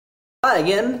Hi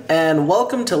again, and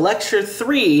welcome to Lecture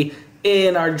 3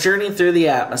 in our journey through the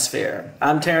atmosphere.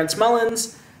 I'm Terrence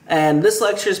Mullins, and this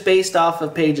lecture is based off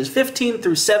of pages 15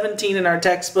 through 17 in our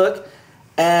textbook,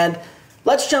 and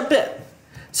let's jump in.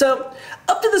 So,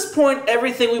 up to this point,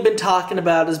 everything we've been talking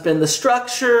about has been the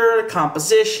structure,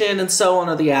 composition, and so on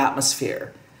of the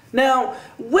atmosphere. Now,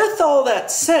 with all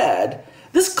that said,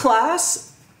 this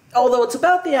class, although it's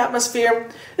about the atmosphere,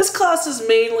 this class is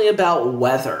mainly about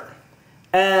weather.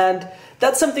 And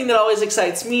that's something that always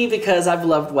excites me because I've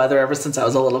loved weather ever since I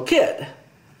was a little kid.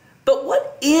 But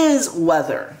what is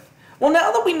weather? Well,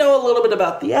 now that we know a little bit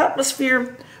about the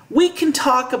atmosphere, we can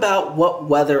talk about what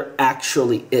weather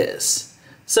actually is.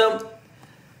 So,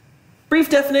 brief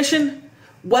definition,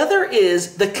 weather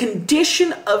is the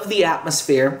condition of the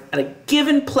atmosphere at a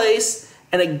given place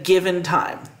and a given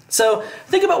time. So,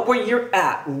 think about where you're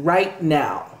at right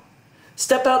now.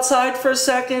 Step outside for a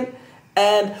second,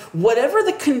 and whatever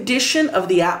the condition of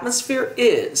the atmosphere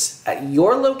is at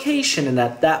your location and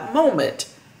at that moment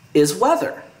is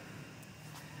weather.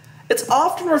 It's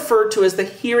often referred to as the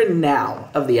here and now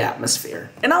of the atmosphere,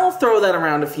 and I'll throw that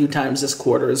around a few times this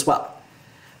quarter as well.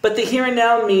 But the here and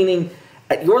now meaning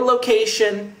at your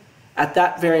location at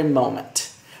that very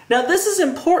moment. Now this is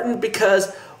important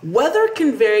because weather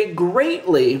can vary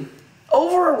greatly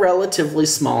over a relatively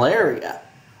small area.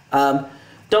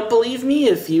 Don't believe me?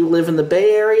 If you live in the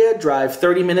Bay Area, drive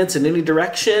 30 minutes in any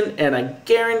direction, and I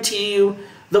guarantee you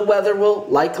the weather will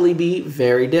likely be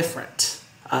very different.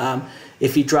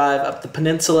 If you drive up the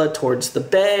peninsula towards the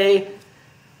Bay,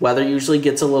 weather usually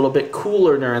gets a little bit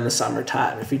cooler during the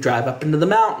summertime. If you drive up into the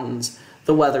mountains,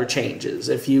 the weather changes.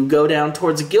 If you go down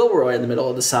towards Gilroy in the middle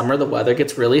of the summer, the weather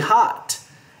gets really hot,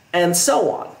 and so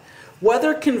on.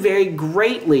 Weather can vary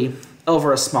greatly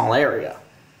over a small area.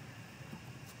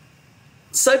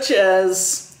 Such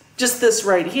as just this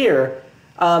right here,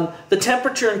 the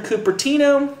temperature in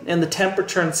Cupertino and the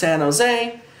temperature in San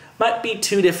Jose might be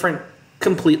two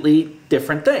completely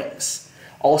different things.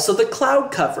 Also, the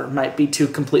cloud cover might be two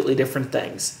completely different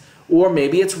things. Or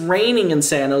maybe it's raining in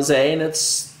San Jose and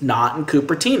it's not in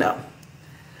Cupertino.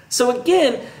 So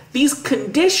again, these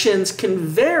conditions can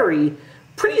vary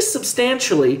pretty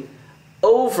substantially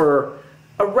over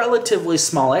a relatively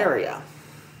small area.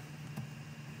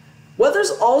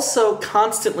 Weather's also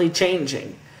constantly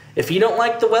changing. If you don't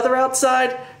like the weather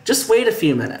outside, just wait a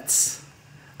few minutes.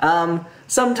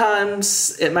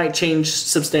 Sometimes it might change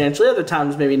substantially, other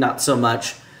times maybe not so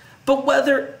much. But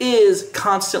weather is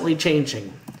constantly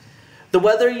changing. The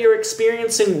weather you're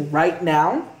experiencing right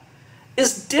now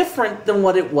is different than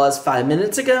what it was 5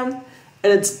 minutes ago,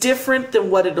 and it's different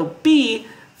than what it'll be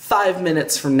 5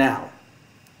 minutes from now.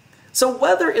 So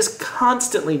weather is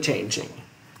constantly changing.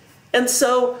 And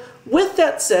so, with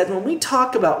that said, when we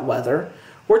talk about weather,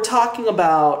 we're talking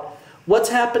about what's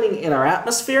happening in our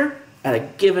atmosphere at a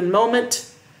given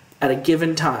moment, at a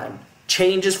given time.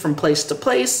 Changes from place to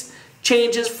place,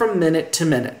 changes from minute to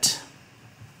minute.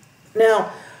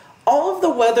 Now, all of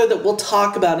the weather that we'll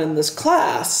talk about in this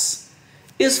class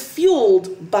is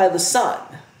fueled by the sun.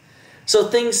 So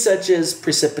things such as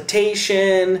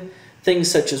precipitation, things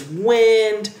such as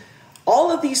wind, all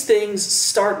of these things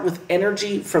start with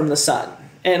energy from the sun.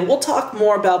 And we'll talk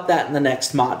more about that in the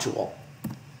next module.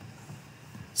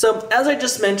 So, as I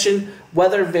just mentioned,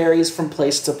 weather varies from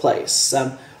place to place.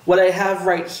 What I have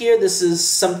right here, this is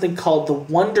something called the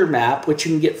Wonder Map, which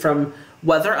you can get from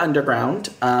Weather Underground,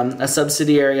 a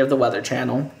subsidiary of the Weather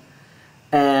Channel.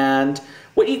 And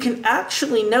what you can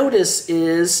actually notice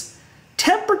is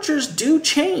temperatures do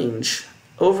change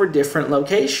over different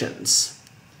locations.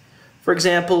 For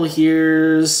example,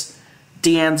 here's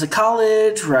De Anza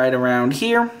College, right around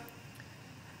here.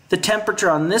 The temperature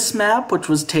on this map, which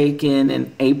was taken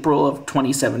in April of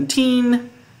 2017,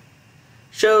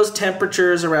 shows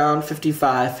temperatures around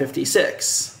 55,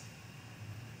 56.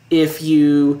 If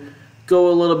you go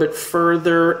a little bit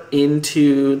further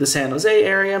into the San Jose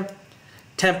area,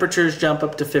 temperatures jump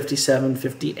up to 57,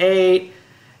 58,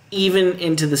 even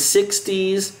into the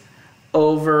 60s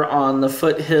over on the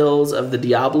foothills of the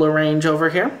Diablo Range over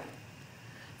here.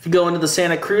 If you go into the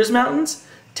Santa Cruz Mountains,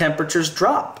 temperatures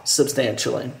drop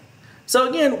substantially. So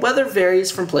again, weather varies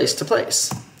from place to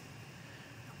place.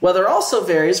 Weather also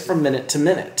varies from minute to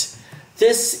minute.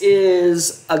 This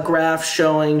is a graph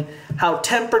showing how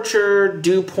temperature,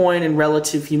 dew point, and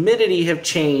relative humidity have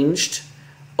changed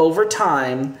over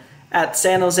time at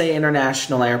San Jose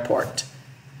International Airport.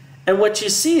 And what you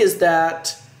see is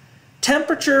that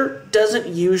temperature doesn't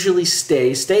usually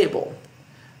stay stable.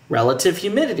 Relative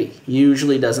humidity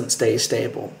usually doesn't stay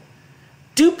stable.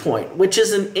 Dew point, which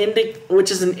is an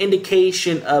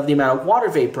indication of the amount of water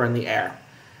vapor in the air,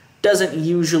 doesn't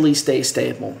usually stay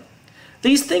stable.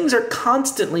 These things are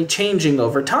constantly changing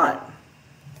over time.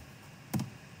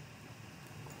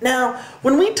 Now,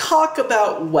 when we talk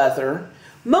about weather,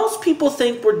 most people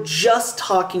think we're just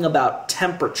talking about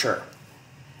temperature.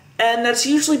 And that's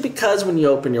usually because when you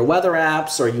open your weather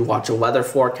apps or you watch a weather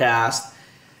forecast,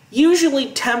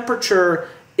 usually temperature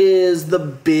is the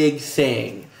big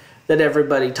thing that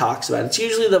everybody talks about. It's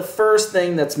usually the first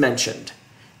thing that's mentioned.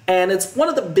 And it's one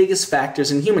of the biggest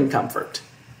factors in human comfort.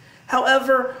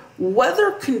 However,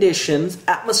 weather conditions,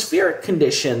 atmospheric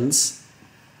conditions,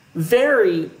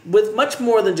 vary with much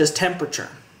more than just temperature.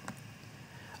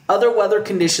 Other weather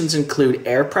conditions include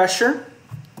air pressure,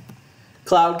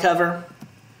 cloud cover,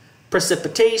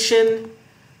 precipitation,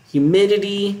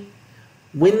 humidity,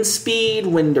 wind speed,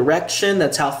 wind direction,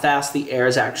 that's how fast the air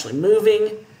is actually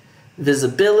moving,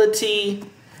 visibility,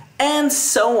 and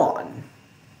so on.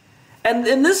 And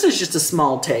this is just a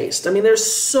small taste. I mean, there's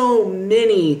so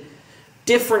many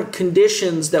different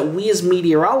conditions that we as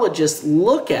meteorologists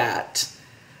look at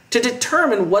to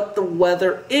determine what the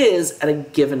weather is at a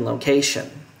given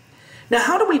location. Now,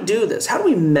 how do we do this? How do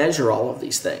we measure all of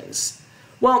these things?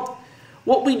 Well,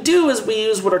 what we do is we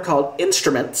use what are called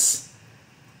instruments,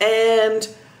 and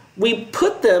we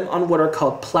put them on what are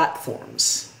called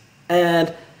platforms.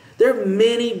 And there are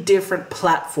many different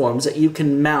platforms that you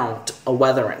can mount a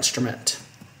weather instrument.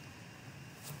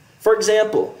 For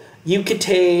example, you could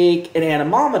take an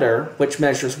anemometer, which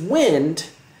measures wind,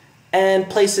 and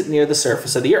place it near the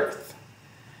surface of the earth.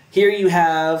 Here you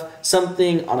have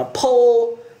something on a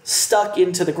pole, stuck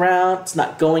into the ground, it's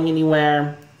not going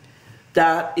anywhere.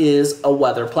 That is a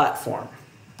weather platform.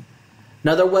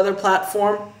 Another weather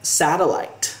platform,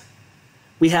 satellite.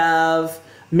 We have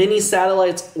many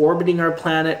satellites orbiting our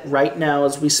planet right now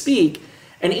as we speak,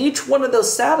 and each one of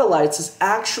those satellites is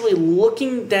actually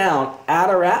looking down at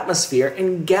our atmosphere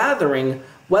and gathering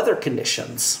weather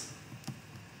conditions.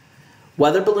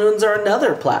 Weather balloons are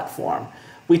another platform.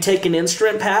 We take an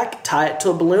instrument pack, tie it to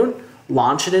a balloon,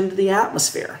 launch it into the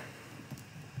atmosphere.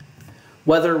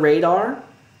 Weather radar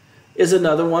is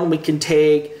another one. We can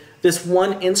take this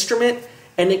one instrument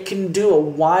and it can do a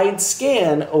wide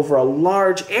scan over a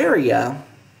large area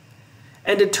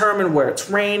and determine where it's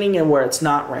raining and where it's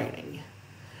not raining.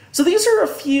 So these are a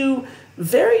few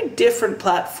very different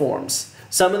platforms.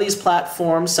 Some of these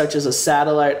platforms, such as a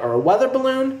satellite or a weather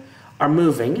balloon, are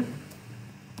moving.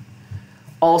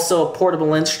 Also a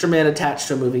portable instrument attached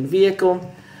to a moving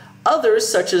vehicle. Others,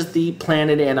 such as the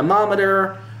planet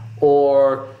anemometer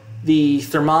or the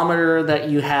thermometer that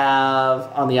you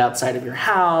have on the outside of your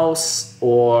house,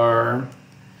 or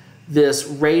this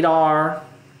radar,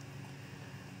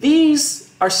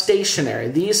 these are stationary.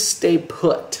 These stay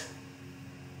put.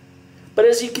 But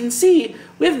as you can see,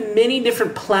 we have many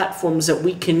different platforms that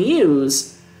we can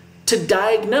use to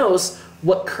diagnose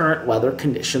what current weather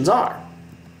conditions are.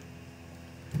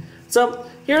 So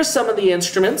here are some of the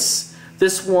instruments.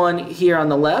 This one here on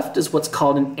the left is what's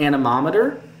called an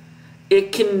anemometer.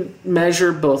 It can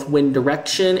measure both wind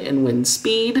direction and wind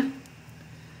speed.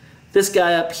 This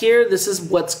guy up here, this is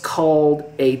what's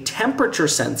called a temperature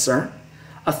sensor,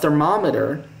 a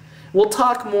thermometer. We'll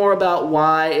talk more about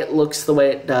why it looks the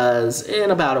way it does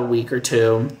in about a week or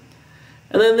two.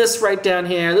 And then this right down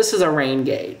here, this is a rain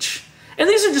gauge. And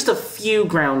these are just a few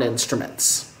ground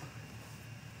instruments.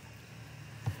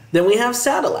 Then we have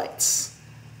satellites.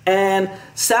 And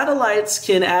satellites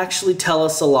can actually tell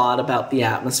us a lot about the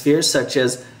atmosphere, such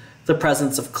as the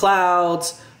presence of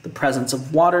clouds, the presence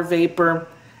of water vapor.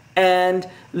 And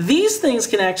these things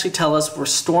can actually tell us where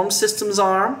storm systems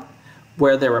are,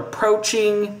 where they're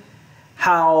approaching,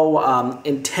 how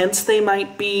intense they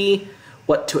might be,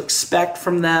 what to expect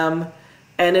from them.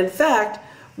 And in fact,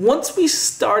 once we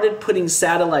started putting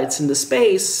satellites into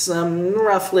space,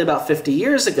 roughly about 50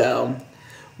 years ago,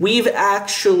 we've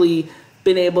actually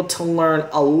been able to learn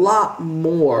a lot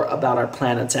more about our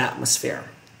planet's atmosphere.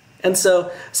 And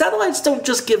so satellites don't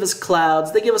just give us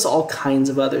clouds, they give us all kinds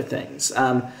of other things.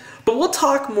 But we'll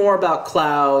talk more about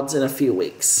clouds in a few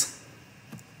weeks.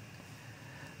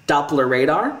 Doppler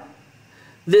radar.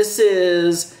 This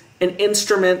is an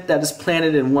instrument that is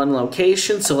planted in one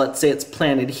location. So let's say it's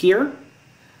planted here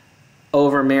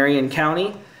over Marion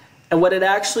County. And what it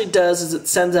actually does is it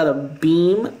sends out a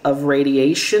beam of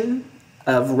radiation,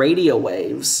 of radio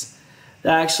waves,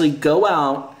 that actually go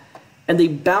out and they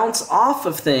bounce off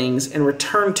of things and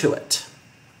return to it.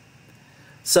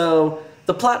 So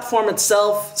the platform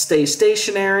itself stays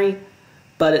stationary,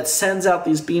 but it sends out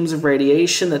these beams of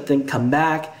radiation that then come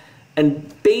back,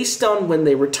 and based on when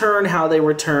they return, how they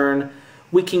return,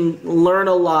 we can learn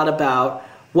a lot about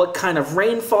what kind of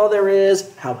rainfall there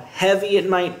is, how heavy it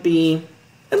might be,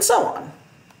 and so on.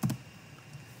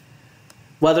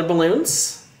 Weather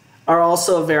balloons are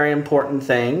also a very important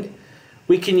thing.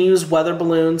 We can use weather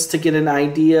balloons to get an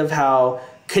idea of how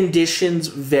conditions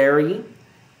vary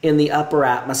in the upper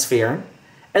atmosphere.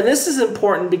 And this is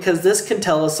important because this can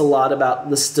tell us a lot about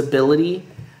the stability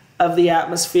of the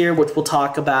atmosphere, which we'll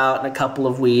talk about in a couple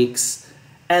of weeks.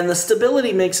 And the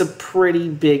stability makes a pretty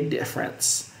big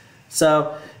difference.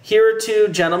 So here are two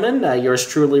gentlemen, yours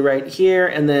truly right here,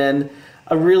 and then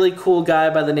a really cool guy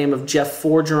by the name of Jeff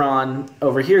Forgeron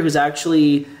over here, who's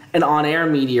actually an on-air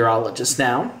meteorologist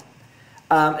now.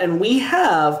 And we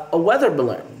have a weather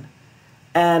balloon.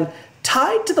 And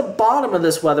tied to the bottom of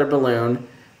this weather balloon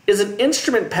is an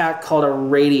instrument pack called a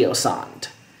radiosonde.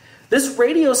 This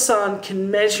radiosonde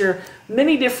can measure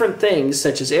many different things,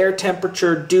 such as air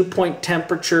temperature, dew point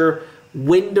temperature,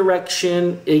 wind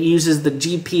direction. It uses the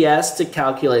GPS to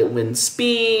calculate wind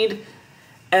speed,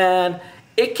 and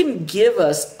it can give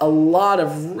us a lot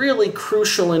of really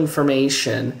crucial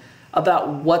information about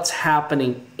what's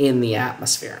happening in the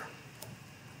atmosphere.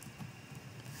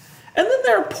 And then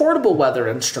there are portable weather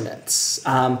instruments.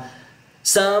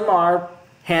 Some are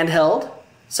handheld,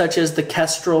 such as the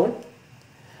Kestrel.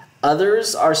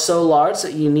 Others are so large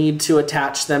that you need to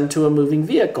attach them to a moving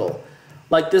vehicle.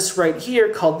 Like this right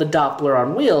here called the Doppler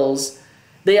on wheels.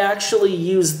 They actually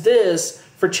use this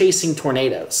for chasing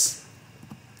tornadoes.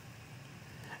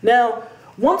 Now,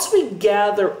 once we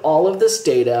gather all of this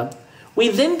data, we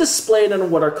then display it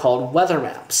on what are called weather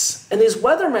maps. And these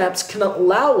weather maps can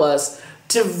allow us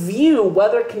to view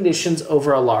weather conditions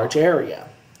over a large area.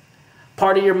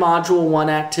 Part of your Module 1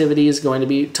 activity is going to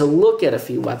be to look at a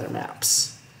few weather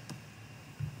maps.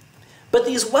 But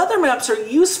these weather maps are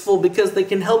useful because they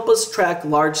can help us track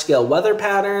large-scale weather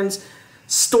patterns,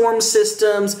 storm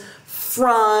systems,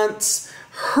 fronts,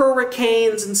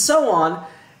 hurricanes, and so on.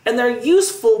 And they're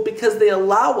useful because they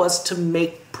allow us to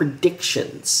make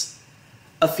predictions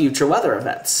of future weather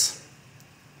events.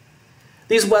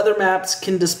 These weather maps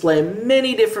can display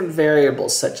many different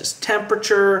variables such as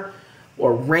temperature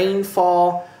or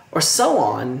rainfall or so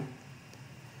on.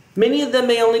 Many of them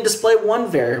may only display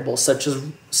one variable such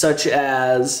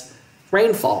as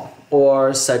rainfall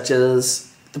or such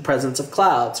as the presence of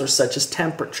clouds or such as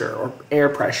temperature or air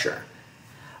pressure.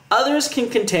 Others can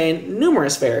contain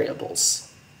numerous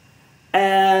variables.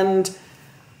 And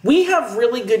we have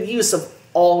really good use of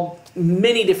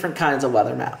many different kinds of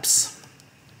weather maps.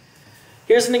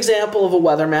 Here's an example of a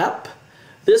weather map.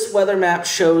 This weather map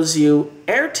shows you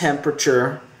air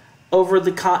temperature over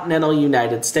the continental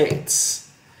United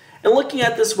States. And looking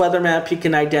at this weather map, you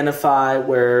can identify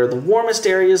where the warmest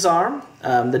areas are,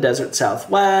 the desert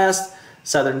Southwest,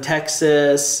 southern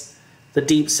Texas, the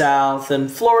deep South,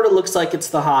 and Florida looks like it's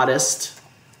the hottest.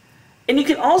 And you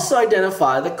can also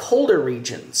identify the colder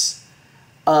regions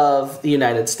of the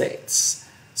United States,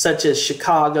 such as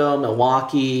Chicago,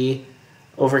 Milwaukee,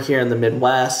 over here in the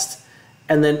Midwest,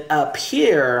 and then up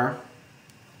here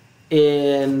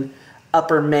in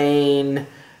upper Maine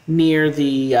near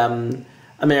the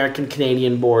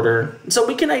American-Canadian border. So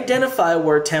we can identify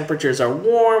where temperatures are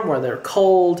warm, where they're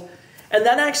cold, and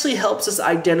that actually helps us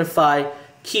identify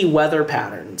key weather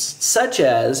patterns, such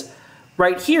as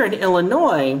right here in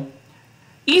Illinois,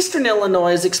 eastern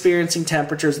Illinois is experiencing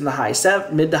temperatures in the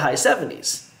mid to high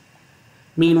 70s.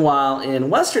 Meanwhile, in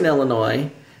western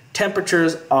Illinois,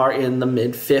 temperatures are in the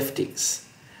mid-50s.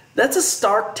 That's a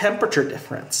stark temperature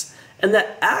difference, and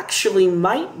that actually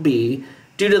might be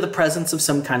due to the presence of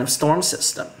some kind of storm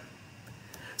system.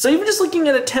 So even just looking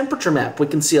at a temperature map, we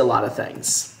can see a lot of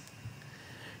things.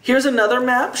 Here's another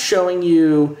map showing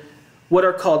you what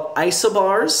are called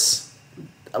isobars,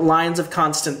 lines of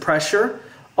constant pressure,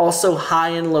 also high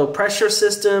and low pressure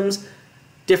systems,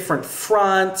 different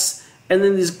fronts, and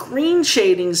then these green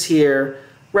shadings here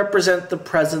represent the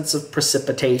presence of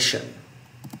precipitation.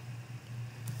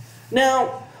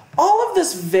 Now, all of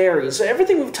this varies. So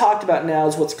everything we've talked about now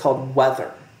is what's called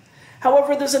weather.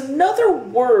 However, there's another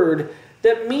word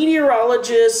that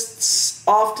meteorologists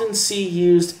often see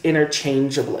used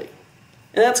interchangeably,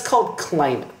 and that's called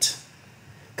climate.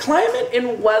 Climate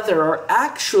and weather are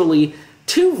actually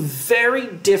two very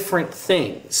different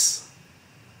things.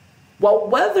 While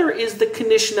weather is the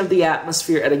condition of the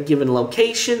atmosphere at a given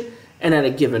location and at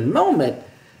a given moment,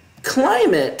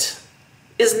 climate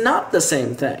is not the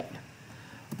same thing.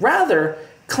 Rather,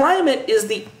 climate is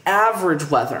the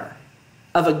average weather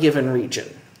of a given region.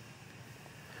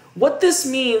 What this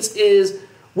means is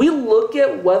we look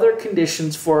at weather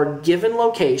conditions for a given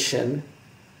location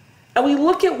and we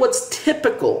look at what's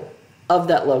typical of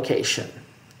that location.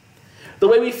 The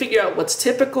way we figure out what's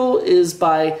typical is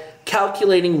by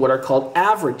calculating what are called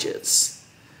averages.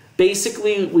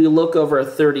 Basically, we look over a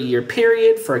 30-year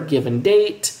period for a given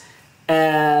date,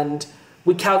 and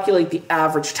we calculate the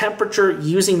average temperature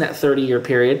using that 30-year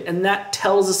period, and that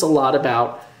tells us a lot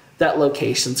about that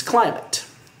location's climate.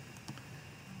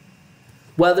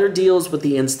 Weather deals with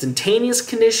the instantaneous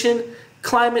condition,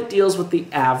 climate deals with the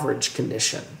average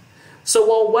condition. So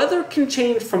while weather can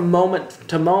change from moment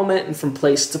to moment and from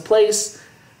place to place,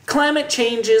 climate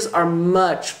changes are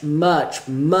much, much,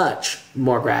 much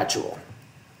more gradual.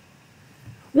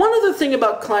 One other thing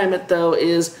about climate, though,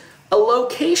 is a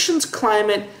location's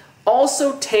climate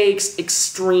also takes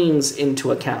extremes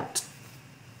into account.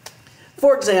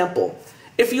 For example,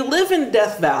 if you live in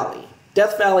Death Valley,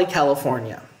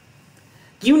 California,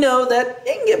 you know that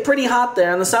it can get pretty hot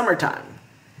there in the summertime.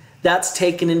 That's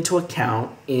taken into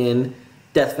account in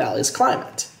Death Valley's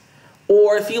climate.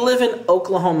 Or if you live in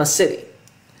Oklahoma City.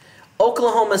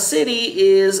 Oklahoma City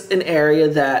is an area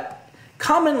that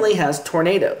commonly has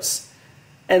tornadoes.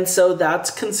 And so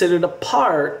that's considered a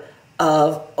part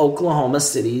of Oklahoma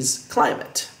City's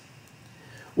climate.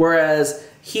 Whereas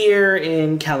here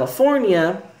in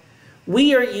California,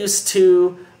 we are used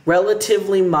to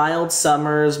relatively mild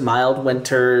summers, mild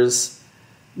winters,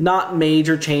 not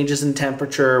major changes in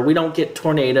temperature. We don't get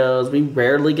tornadoes. We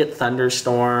rarely get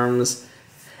thunderstorms.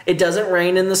 It doesn't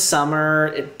rain in the summer.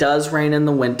 It does rain in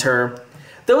the winter.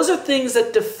 Those are things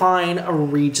that define a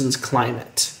region's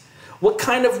climate. What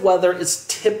kind of weather is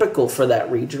typical for that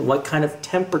region? What kind of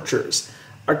temperatures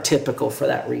are typical for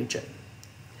that region?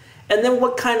 And then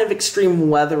what kind of extreme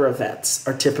weather events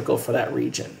are typical for that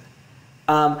region?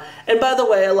 And by the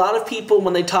way, a lot of people,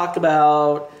 when they talk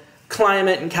about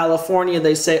climate in California,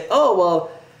 they say, oh,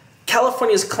 well,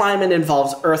 California's climate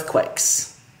involves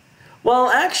earthquakes. Well,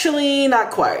 actually,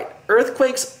 not quite.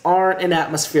 Earthquakes aren't an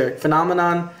atmospheric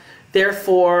phenomenon.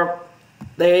 Therefore,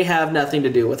 they have nothing to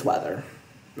do with weather.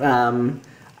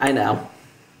 I know.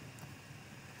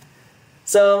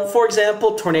 So, for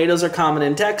example, tornadoes are common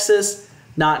in Texas,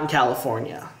 not in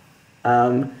California.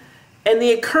 And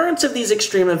the occurrence of these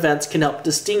extreme events can help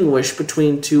distinguish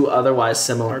between two otherwise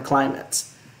similar climates.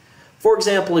 For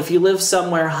example, if you live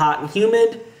somewhere hot and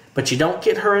humid, but you don't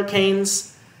get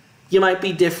hurricanes, you might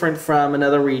be different from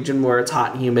another region where it's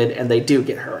hot and humid and they do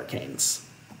get hurricanes.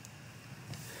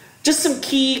 Just some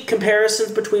key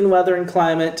comparisons between weather and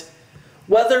climate.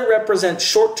 Weather represents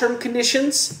short-term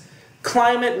conditions.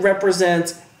 Climate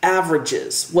represents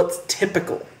averages, what's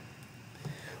typical.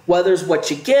 Weather's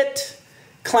what you get.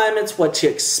 Climate's what you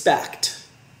expect.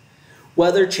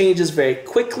 Weather changes very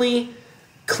quickly.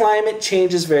 Climate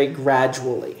changes very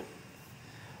gradually.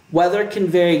 Weather can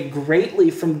vary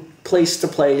greatly from place to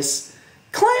place.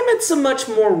 Climate's a much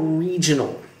more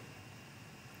regional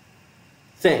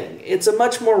thing. It's a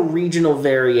much more regional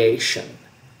variation.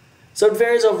 So it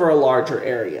varies over a larger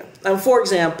area. For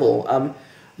example,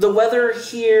 the weather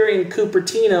here in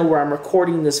Cupertino, where I'm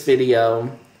recording this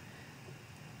video,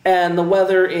 and the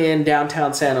weather in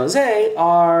downtown San Jose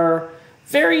are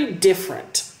very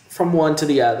different from one to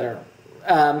the other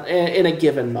in a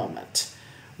given moment.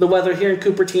 The weather here in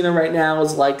Cupertino right now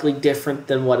is likely different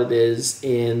than what it is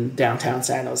in downtown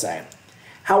San Jose.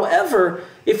 However,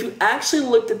 if you actually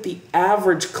looked at the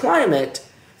average climate,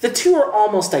 the two are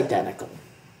almost identical.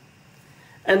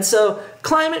 And so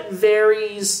climate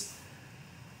varies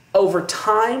over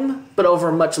time, but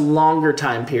over much longer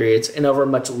time periods and over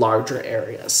much larger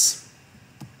areas.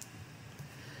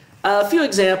 A few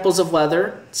examples of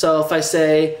weather. So if I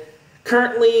say,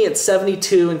 currently it's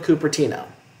 72 in Cupertino,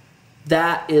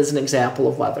 that is an example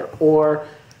of weather. Or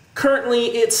currently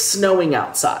it's snowing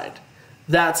outside,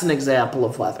 that's an example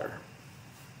of weather.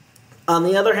 On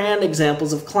the other hand,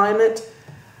 examples of climate,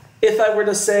 if I were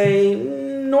to say,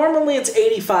 normally it's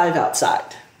 85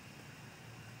 outside,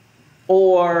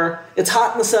 or it's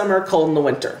hot in the summer, cold in the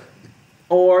winter,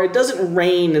 or it doesn't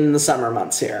rain in the summer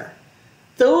months here.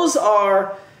 Those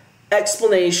are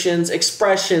explanations,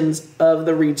 expressions of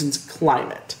the region's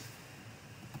climate.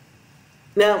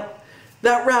 Now,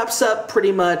 that wraps up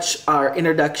pretty much our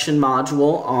introduction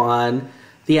module on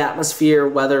the atmosphere,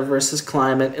 weather versus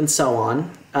climate, and so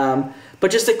on. But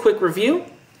just a quick review.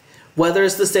 Weather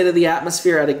is the state of the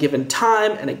atmosphere at a given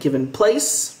time and a given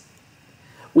place.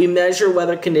 We measure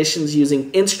weather conditions using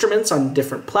instruments on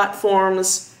different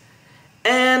platforms,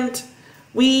 and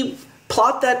we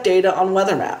plot that data on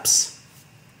weather maps.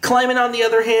 Climate, on the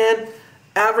other hand,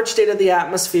 average state of the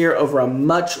atmosphere over a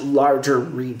much larger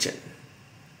region.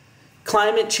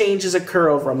 Climate changes occur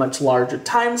over a much larger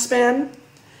time span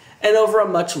and over a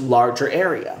much larger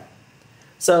area.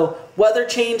 So weather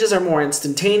changes are more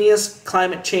instantaneous,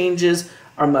 climate changes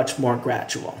are much more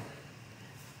gradual.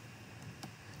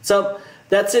 So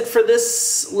that's it for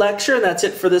this lecture, and that's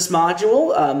it for this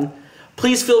module.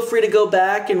 Please feel free to go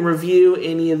back and review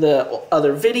any of the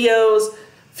other videos.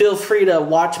 Feel free to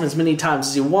watch them as many times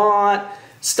as you want.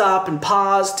 Stop and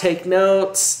pause, take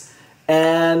notes,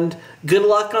 and good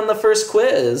luck on the first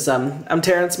quiz. I'm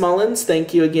Terrence Mullins.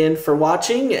 Thank you again for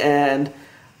watching, and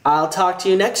I'll talk to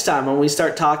you next time when we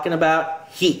start talking about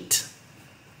heat.